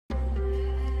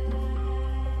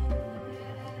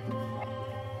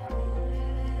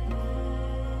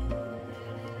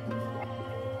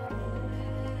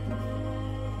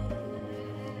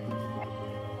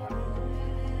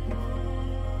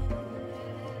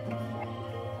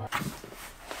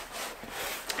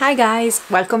Hi guys,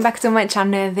 welcome back to my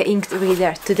channel, The Inked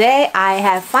Reader. Today I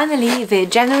have finally the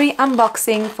January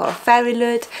unboxing for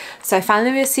FairyLoot. So I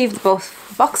finally received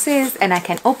both boxes and I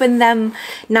can open them.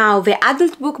 Now the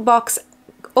adult book box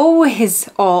always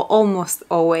or almost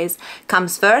always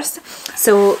comes first.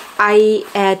 So I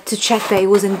had to check that it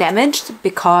wasn't damaged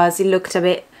because it looked a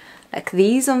bit like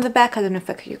these on the back. I don't know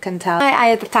if you can tell. I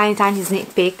had a tiny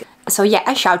sneak peek. So yeah,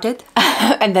 I shouted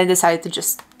and then decided to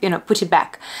just, you know, put it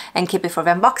back and keep it for the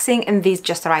unboxing. And this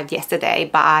just arrived yesterday,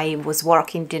 but I was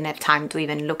working, didn't have time to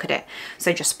even look at it.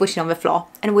 So I just put it on the floor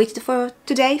and waited for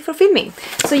today for filming.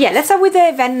 So yeah, let's start with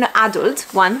the then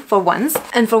adult one for once.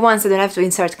 And for once I don't have to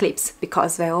insert clips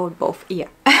because they're all both here.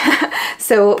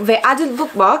 So the adult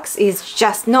book box is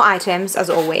just no items as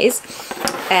always.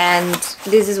 And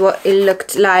this is what it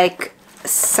looked like.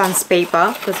 Sans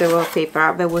paper, because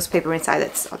there was paper inside.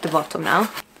 That's at the bottom now,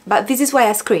 but this is why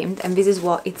I screamed, and this is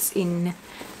what it's in.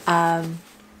 That's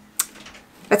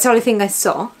the only thing I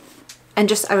saw, and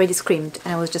just already screamed,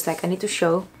 and I was just like, I need to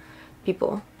show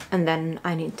people, and then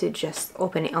I need to just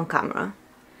open it on camera.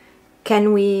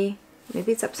 Can we,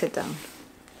 maybe it's upside down,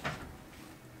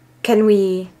 can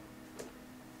we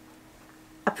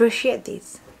appreciate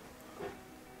this?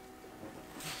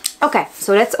 Okay,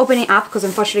 so let's open it up because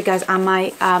unfortunately guys I'm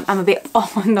a bit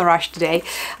on the rush today.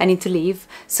 I need to leave.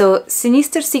 So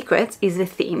Sinister Secrets is the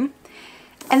theme,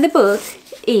 and the book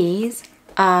is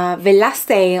the last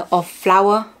day of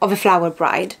a Flower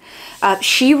Bride.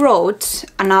 She wrote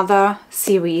another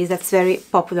series that's very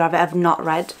popular that I've not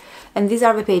read, and these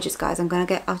are the pages, guys. I'm gonna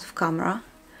get out of camera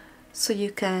so you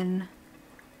can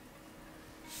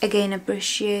again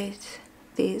appreciate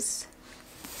this.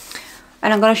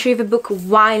 And I'm going to show you the book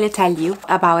while I tell you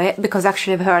about it, because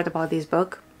actually I've heard about this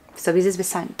book. So this is the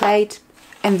signed plate,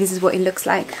 and this is what it looks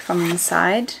like from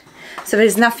inside. So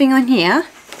there's nothing on here.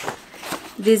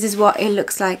 This is what it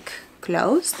looks like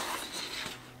closed.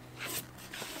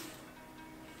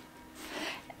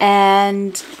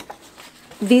 And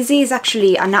this is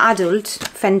actually an adult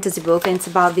fantasy book, and it's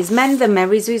about this man that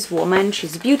marries this woman.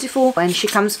 She's beautiful and she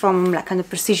comes from like kind of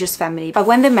prestigious family, but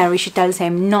when they marry she tells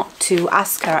him not to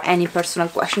ask her any personal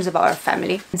questions about her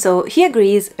family. And so he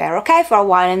agrees. They're okay for a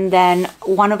while, and then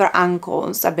one of her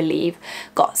uncles, I believe,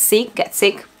 gets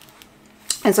sick,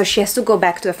 and so she has to go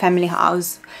back to a family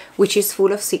house which is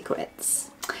full of secrets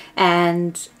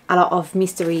and a lot of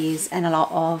mysteries, and a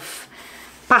lot of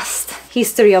past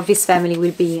history of this family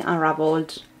will be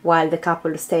unraveled while the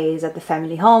couple stays at the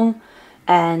family home.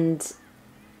 And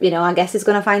you know, I guess he's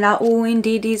gonna find out who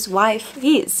indeed his wife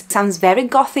is. Sounds very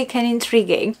gothic and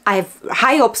intriguing. I have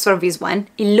high hopes for this one.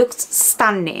 It looks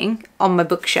stunning on my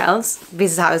bookshelves.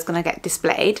 This is how it's gonna get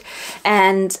displayed,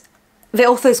 and the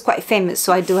author is quite famous,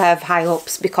 so I do have high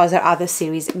hopes because her other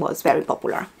series was very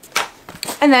popular.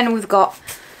 And then we've got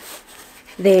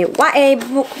the YA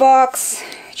book box,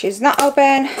 which is not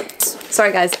open.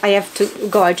 Sorry guys, I have to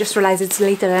go. I just realized it's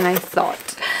later than I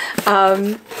thought.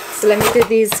 So let me do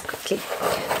this quickly.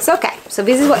 So okay, so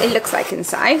this is what it looks like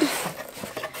inside.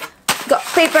 Got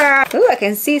paper. Oh, I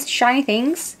can see shiny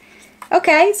things.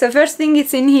 Okay, so first thing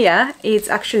it's in here, it's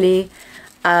actually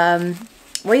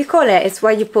what do you call it? It's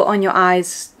what you put on your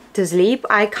eyes to sleep.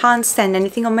 I can't stand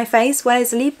anything on my face when I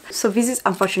sleep, so this is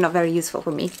unfortunately not very useful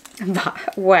for me, but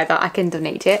whether I can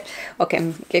donate it or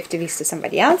can give this to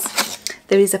somebody else.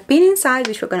 There is a pin inside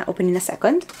which we're going to open in a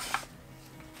second.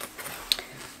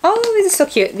 Oh, this is so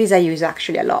cute. This I use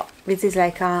actually a lot. This is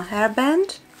like a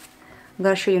hairband. I'm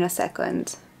going to show you in a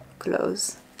second.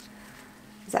 Close.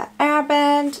 Is that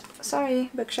hairband?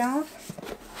 Sorry, bookshelf.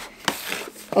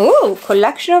 Oh,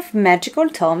 Collection of Magical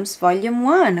Tomes, Volume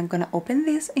 1. I'm gonna open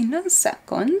this in a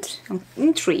second. I'm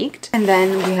intrigued. And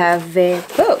then we have the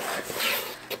book.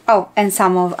 Oh, and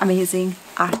some of amazing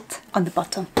art on the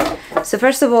bottom. So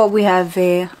first of all, we have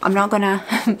the, I'm not gonna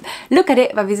look at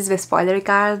it, but this is the spoilery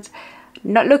card.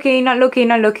 Not looking.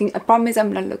 I promise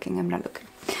I'm not looking.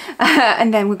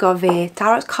 And then we got the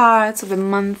tarot cards of the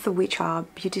month, which are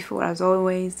beautiful as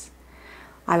always.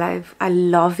 I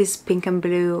love this pink and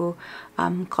blue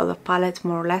color palette,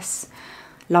 more or less.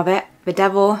 Love it. The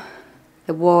Devil,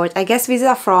 the Ward. I guess these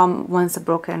are from Once a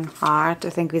Broken Heart.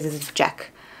 I think this is Jack,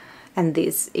 and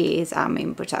this is our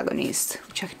main protagonist,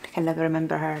 which I can never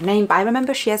remember her name, but I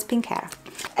remember she has pink hair.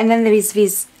 And then there is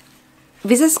this.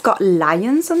 This has got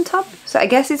lions on top, so I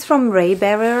guess it's from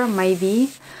Raybearer,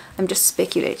 maybe. I'm just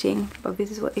speculating, but this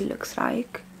is what it looks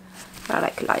like. I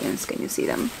like lions. Can you see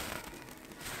them?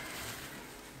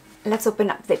 Let's open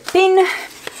up the pin.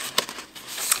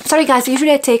 Sorry guys,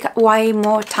 usually I take way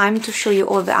more time to show you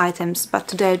all the items, but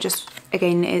today just,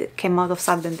 again, it came out of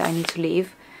sudden that I need to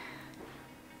leave.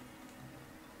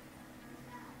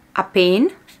 a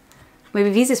pen. Maybe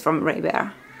this is from Ray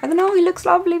Bear. I don't know, it looks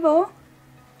lovely though.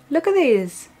 Look at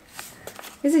this.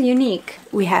 This is unique.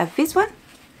 We have this one.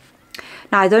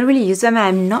 Now I don't really use them.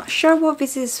 I'm not sure what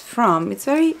this is from. It's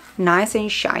very nice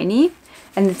and shiny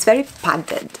and it's very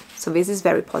padded. So this is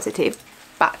very positive,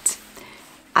 but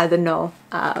I don't know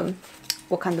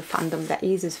what kind of fandom that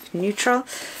is. It's neutral.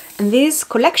 And this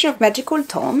collection of magical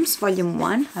tomes, volume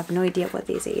 1. I have no idea what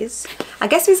this is. I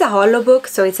guess it's a hollow book,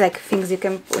 so it's like things you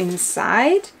can put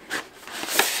inside.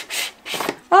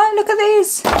 Oh, look at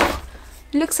this.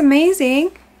 It looks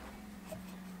amazing.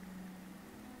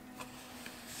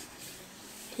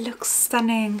 It looks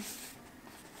stunning.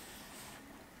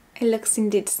 It looks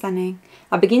indeed stunning.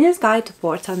 A beginner's guide to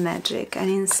portal magic,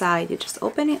 and inside you just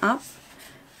open it up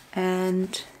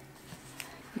and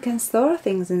you can store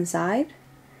things inside.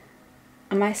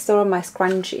 I might store my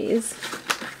scrunchies.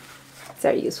 It's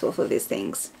very useful for these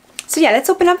things. So yeah, let's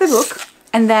open up the book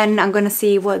and then I'm gonna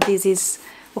see what this is,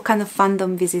 what kind of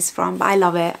fandom this is from. But I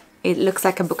love it. It looks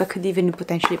like a book I could even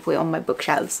potentially put on my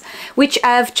bookshelves, which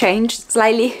I've changed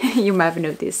slightly. You might have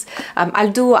noticed.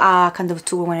 I'll do a kind of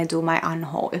tour when I do my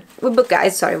unhaul. But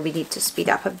guys, sorry, we need to speed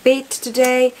up a bit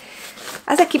today.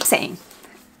 As I keep saying,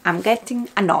 I'm getting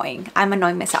annoying. I'm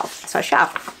annoying myself, so shut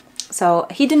up. So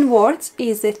Hidden Words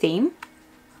is the theme.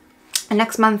 And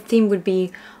next month's theme would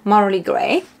be Morally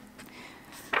Grey.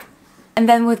 And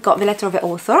then we've got the letter of the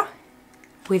author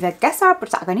with a guest star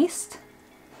protagonist.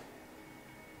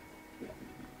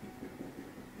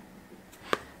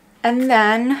 And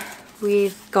then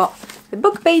we've got the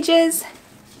book pages.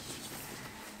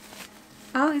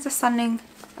 Oh, it's a stunning.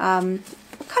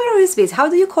 What color is this? How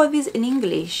do you call this in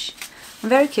English? I'm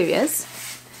very curious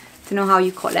to know how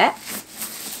you call it.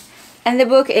 And the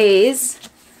book is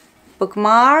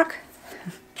Bookmark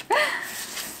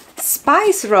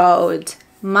Spice Road,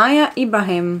 Maya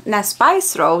Ibrahim. Now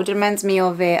Spice Road reminds me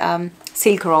of a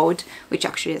Silk Road, which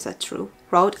actually is a true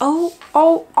road.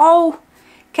 Oh,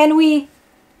 can we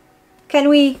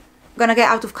gonna get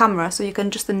out of camera so you can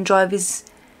just enjoy this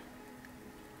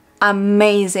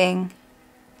amazing.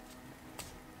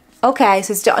 Okay,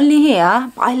 so it's only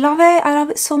here, but I love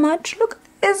it so much. Look at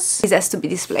this. This has to be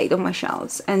displayed on my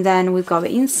shelves. And then we've got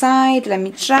the inside. Let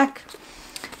me check.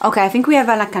 Okay, I think we have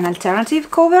like an alternative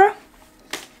cover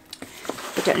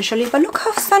potentially, but look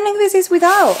how stunning this is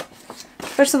without.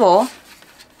 First of all,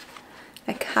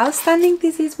 like how stunning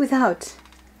this is without.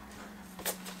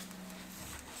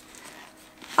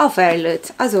 Oh,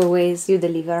 FairyLoot, as always, you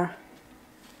deliver.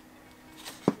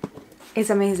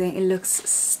 It's amazing. It looks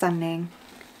stunning.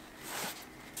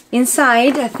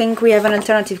 Inside, I think we have an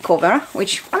alternative cover,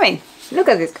 which, I mean, look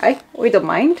at this guy. We don't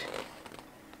mind.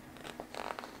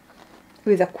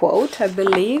 With a quote, I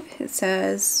believe. It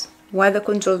says, "Weather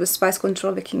control the spice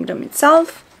control the kingdom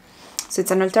itself." So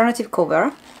it's an alternative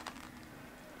cover,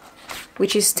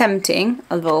 which is tempting,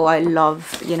 although I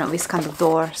love, you know, these kind of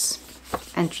doors,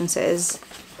 entrances.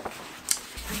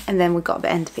 And then we got the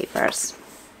end papers,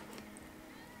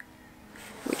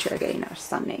 which again are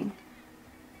stunning.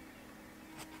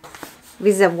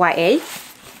 This is a YA,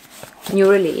 new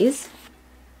release.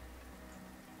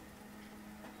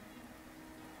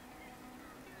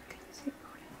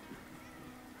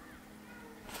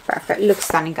 Perfect, looks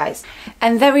stunning, guys.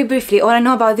 And very briefly, all I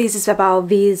know about this is about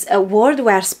this world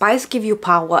where spices give you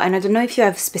power, and I don't know if you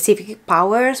have specific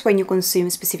powers when you consume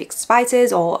specific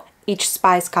spices, or each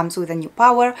spice comes with a new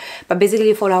power, but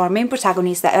basically for our main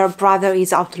protagonist, that her brother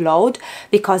is outlawed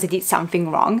because he did something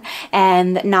wrong,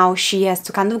 and now she has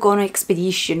to kind of go on an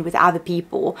expedition with other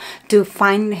people to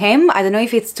find him. I don't know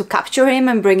if it's to capture him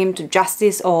and bring him to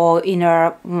justice, or in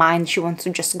her mind she wants to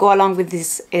just go along with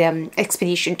this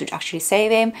expedition to actually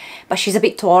save him, but she's a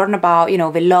bit torn about, you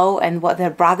know, the law and what her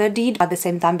brother did, at the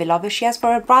same time the love that she has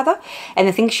for her brother, and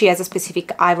I think she has a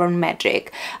specific iron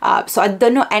magic. So I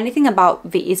don't know anything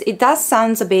about these. It does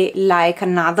sound a bit like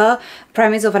another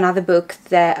premise of another book,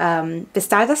 the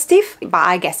Stardust Thief, but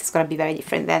I guess it's gonna be very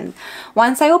different then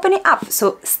once I open it up.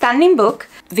 So stunning book.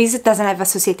 This doesn't have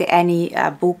associated any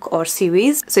book or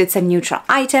series, so it's a neutral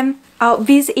item.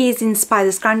 This is inspired,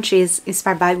 the scrunchie is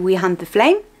inspired by We Hunt the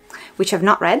Flame, which I've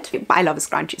not read, but I love a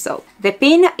scrunchie. So the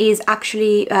pin is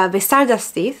actually the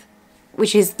Stardust Thief,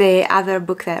 which is the other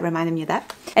book that reminded me of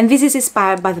that. And this is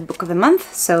inspired by the book of the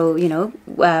month, so, you know,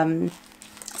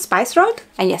 Spice Road.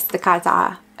 And yes, the cards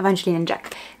are Evangeline and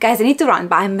Jack. Guys, I need to run,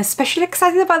 but I'm especially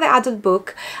excited about the adult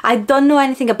book. I don't know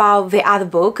anything about the other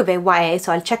book, the YA,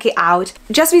 so I'll check it out.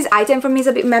 Just this item for me is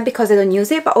a bit mad because I don't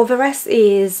use it, but all the rest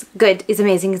is good. It's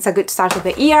amazing. It's a good start of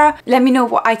the year. Let me know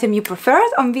what item you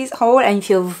preferred on this haul and if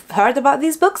you've heard about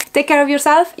these books. Take care of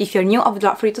yourself. If you're new, I would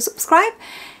love for you to subscribe.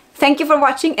 Thank you for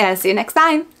watching and I'll see you next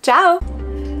time. Ciao!